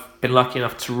I've been lucky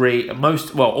enough to read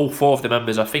all 4 of the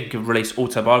members, I think, have released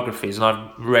autobiographies, and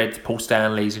I've read Paul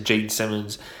Stanley's and Gene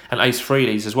Simmons and Ace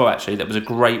Frehley's as well, actually. That was a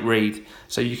great read,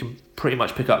 so you can pretty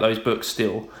much pick up those books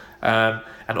still. And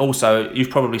also,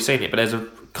 you've probably seen it, but there's a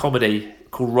comedy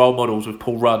called Role Models with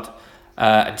Paul Rudd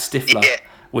and Stifler,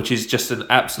 which is just an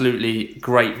absolutely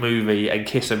great movie, and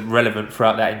Kiss are relevant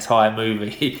throughout that entire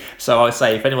movie. So I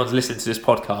say, if anyone's listening to this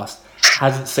podcast,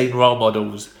 hasn't seen Role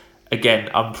Models, again,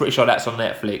 I'm pretty sure that's on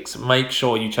Netflix. Make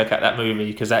sure you check out that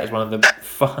movie, because that is one of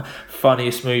the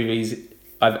funniest movies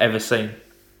I've ever seen.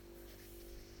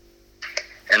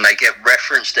 And they get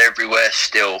referenced everywhere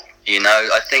still, you know.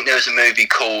 I think there was a movie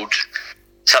called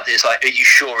something that's like, Are You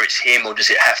Sure It's Him, or Does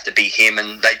It Have to Be Him?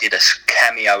 And they did a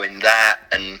cameo in that.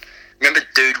 And remember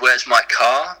Dude, Where's My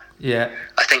Car? Yeah.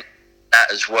 I think that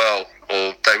as well.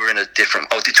 Or they were in a different...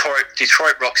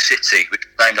 Detroit Rock City, which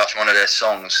was named after one of their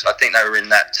songs. I think they were in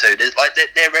that too.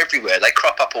 They're everywhere. They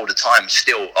crop up all the time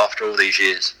still after all these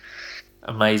years.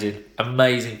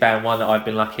 Amazing band, one that I've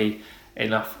been lucky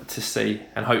enough to see.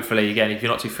 And hopefully, again, if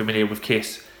you're not too familiar with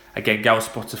Kiss, again, go on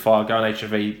Spotify, go on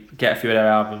HMV, get a few of their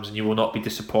albums, and you will not be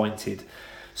disappointed.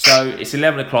 So it's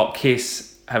 11 o'clock.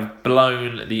 Kiss have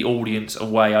blown the audience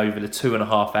away over the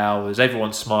 2.5 hours.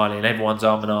 Everyone's smiling, everyone's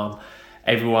arm in arm,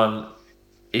 everyone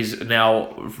is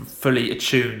now fully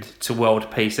attuned to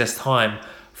world peace. There's time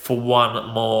for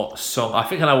one more song. I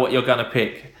think I know what you're going to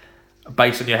pick.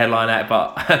 based on your headline act,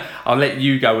 but I'll let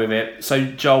you go with it. So,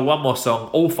 Joel, one more song.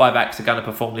 All 5 acts are going to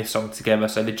perform this song together.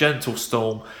 So, The Gentle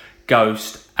Storm,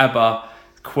 Ghost, ABBA,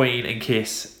 Queen and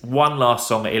Kiss. One last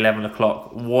song at 11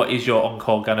 o'clock. What is your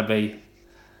encore going to be?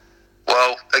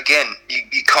 Well, again,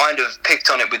 you kind of picked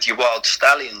on it with your Wild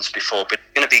Stallions before, but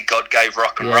it's going to be God Gave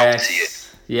Rock and Roll to You.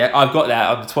 Yeah, I've got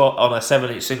that on a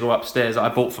 7-inch single upstairs that I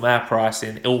bought from Our Price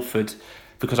in Ilford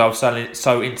because I was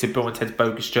so into Bill and Ted's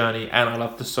Bogus Journey, and I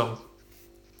love the song.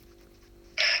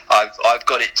 I've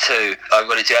got it too.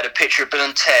 I had a picture of Bill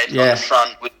and Ted on the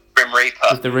front with Grim Reaper.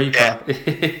 With the Reaper.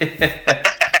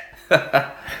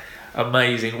 Yeah.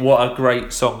 Amazing. What a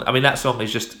great song. I mean, that song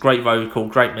is just great vocal,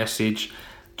 great message,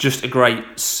 just a great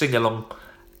sing-along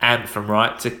anthem,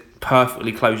 right? To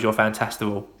perfectly close your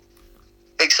Fantastival.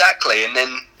 Exactly. And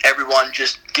then everyone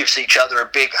just gives each other a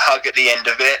big hug at the end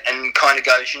of it and kind of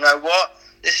goes, you know what?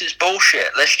 This is bullshit.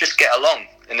 Let's just get along.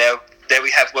 And there we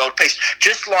have world peace.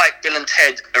 Just like Bill and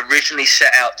Ted originally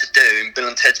set out to do in Bill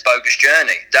and Ted's Bogus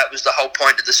Journey. That was the whole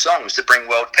point of the song, was to bring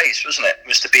world peace, wasn't it? It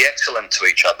was to be excellent to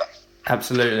each other.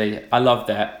 Absolutely. I love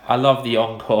that. I love the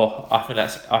encore. I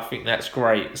think that's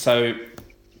great. So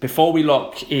before we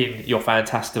lock in your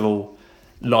Fantastival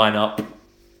lineup,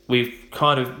 we've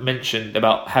kind of mentioned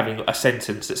about having a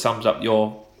sentence that sums up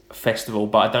your festival,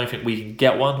 but I don't think we can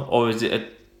get one, or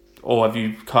or have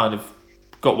you kind of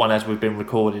got one as we've been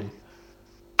recording?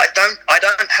 I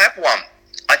don't have one.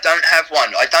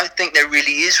 I don't think there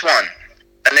really is one,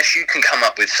 unless you can come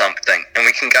up with something and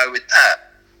we can go with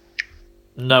that.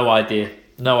 No idea.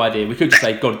 We could just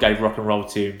say God Gave Rock and Roll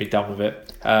to You and be done with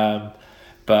it.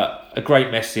 But a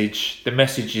great message. The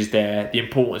message is there. The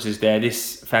importance is there.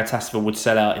 This Fantastival would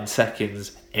sell out in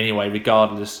seconds anyway,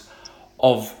 regardless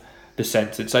of the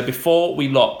sentence. So before we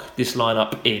lock this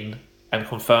lineup in and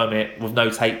confirm it with no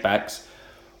takebacks,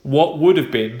 what would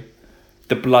have been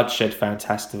the Bloodshed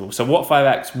Fantastival? So what 5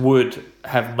 acts would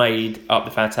have made up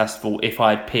the Fantastival if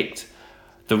I had picked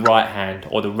the right hand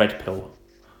or the red pill?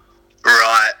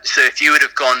 Right, so if you would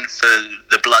have gone for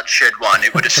the Bloodshed one,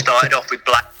 it would have started off with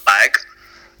Black Flag.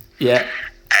 Yeah.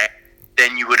 And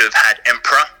then you would have had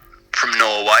Emperor from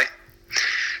Norway.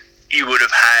 You would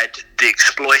have had The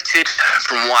Exploited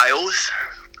from Wales.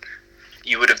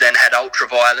 You would have then had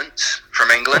Ultraviolence from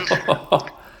England.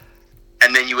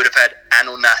 And then you would have had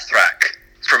Anil Nathrak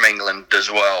from England as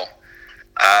well.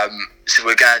 So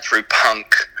we're going through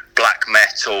punk, black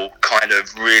metal, kind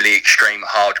of really extreme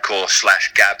hardcore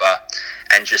 / gabba,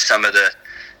 and just some of the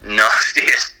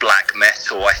nastiest black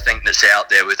metal I think that's out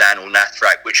there with Anil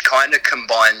Nathrak, which kind of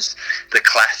combines the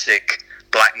classic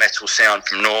black metal sound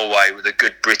from Norway with a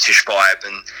good British vibe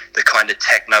and the kind of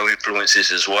techno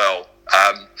influences as well.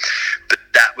 But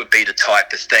that would be the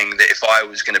type of thing that if I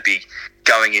was going to be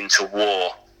going into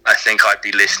war, I think I'd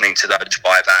be listening to those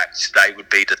 5 acts. They would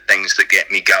be the things that get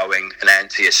me going, an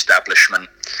anti-establishment,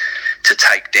 to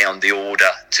take down the order,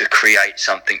 to create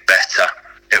something better.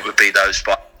 It would be those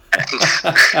 5 acts.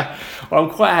 Well,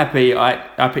 I'm quite happy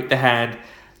I picked the hand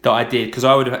that I did, because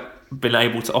I would have been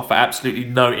able to offer absolutely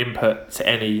no input to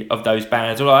any of those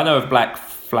bands. Although I know of Black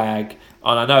Flag,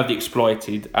 and I know of The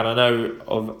Exploited, and I know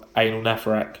of Anil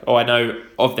Nathrak, or I know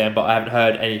of them, but I haven't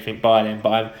heard anything by them.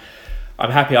 But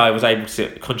I'm happy I was able to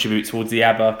contribute towards the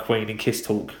ABBA, Queen and Kiss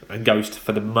talk and Ghost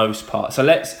for the most part. So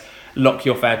let's lock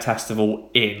your Fantastival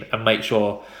in and make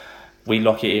sure we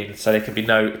lock it in so there can be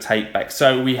no take back.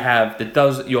 So we have the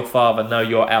Does Your Father Know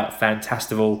You're Out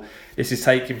Fantastival. This is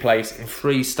taking place in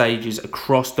 3 stages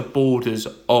across the borders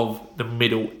of the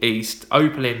Middle East.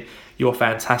 Opening your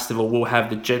Fantastival will have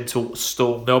the Gentle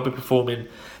Storm. They'll be performing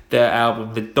their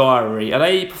album The Diary. Are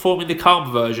they performing the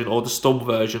calm version or the storm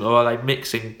version, or are they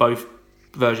mixing both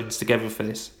versions together for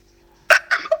this?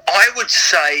 I would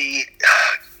say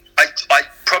I'd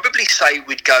probably say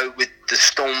we'd go with the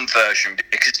storm version,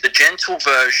 because the gentle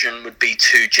version would be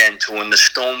too gentle and the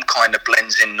storm kind of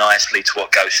blends in nicely to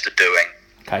what Ghost are doing.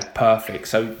 Okay, perfect.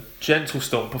 So Gentle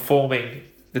Storm performing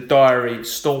the Diary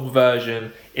storm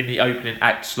version in the opening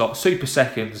act slot. Super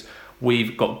Seconds,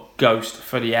 we've got Ghost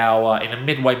for the hour. In the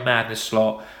Midway Madness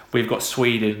slot, we've got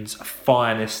Sweden's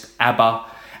finest ABBA.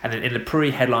 And then in the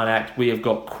pre-headline act, we have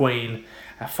got Queen,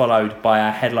 followed by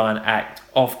our headline act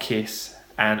of Kiss.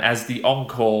 And as the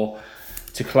encore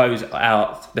to close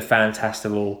out the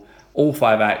Fantastival, all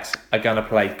 5 acts are going to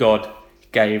play God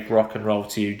Gave Rock and Roll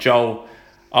to You. Joel,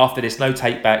 after this, no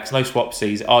takebacks, no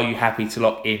swapsies. Are you happy to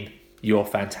lock in your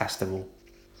Fantastival?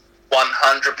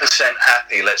 100%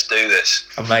 happy. Let's do this.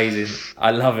 Amazing.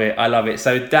 I love it.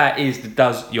 So that is the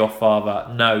Does Your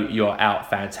Father Know You're Out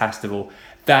Fantastival.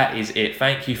 that is it.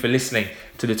 Thank you for listening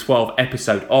to the 12th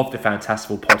episode of the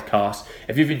Fantastival podcast.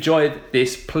 If you've enjoyed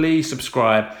this, please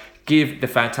subscribe, give the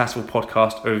Fantastival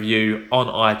podcast a review on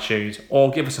iTunes,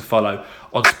 or give us a follow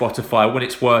on Spotify when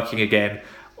it's working again,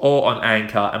 or on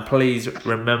Anchor. And please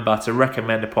remember to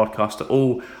recommend the podcast to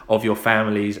all of your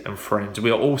families and friends.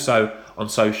 We are also on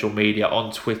social media,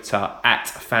 on Twitter at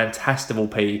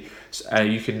FantastivalP.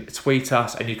 You can tweet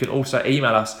us, and you can also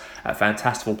email us at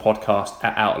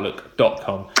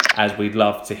fantastivalpodcast@outlook.com, as we'd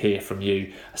love to hear from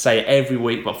you. I say it every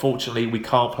week, but fortunately we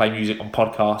can't play music on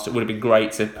podcasts. It would have been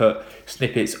great to put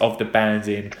snippets of the bands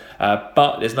in,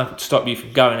 but there's nothing to stop you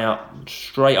from going out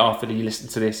straight after you listen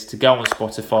to this to go on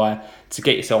Spotify, to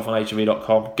get yourself on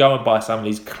HMV.com, go and buy some of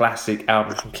these classic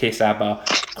albums from Kiss, ABBA,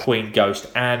 Queen, Ghost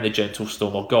and The Gentle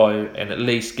Storm, or go and at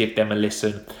least give them a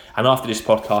listen. And after this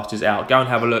podcast is out, go and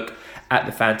have a look at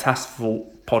the Fantastival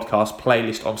podcast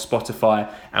playlist on Spotify,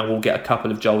 and we'll get a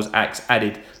couple of Joel's acts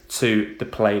added to the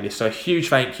playlist. So a huge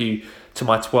thank you to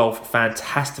my 12th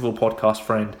Fantastival podcast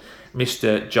friend,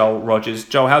 Mr. Joel Rogers.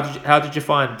 Joel, how did you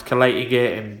find collating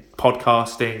it and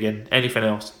podcasting and anything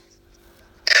else?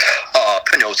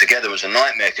 Putting it all together was a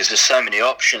nightmare because there's so many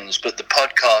options, but the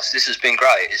podcast, this has been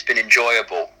great. It's been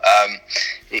enjoyable.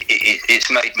 It's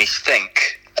made me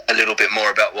think a little bit more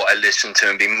about what I listen to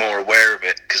and be more aware of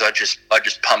it, because I just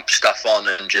pump stuff on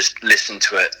and just listen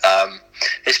to it.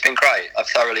 It's been great. I've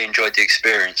thoroughly enjoyed the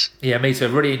experience. Yeah, me too.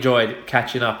 I've really enjoyed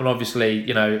catching up, and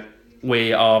obviously,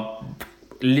 we are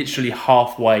literally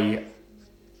halfway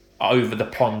over the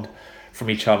pond from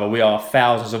each other. We are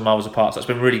thousands of miles apart, so it's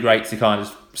been really great to kind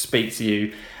of speak to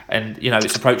you. And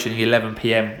it's approaching 11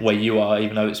 p.m. where you are,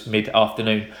 even though it's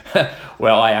mid-afternoon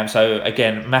where I am. So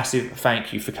again, massive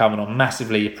thank you for coming on,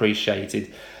 massively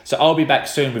appreciated. So I'll be back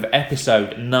soon with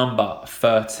episode number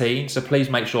 13, so please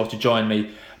make sure to join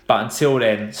me. But until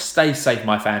then, stay safe,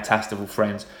 my Fantastival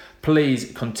friends.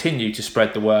 Please continue to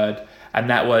spread the word, and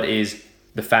that word is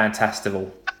the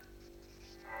Fantastival.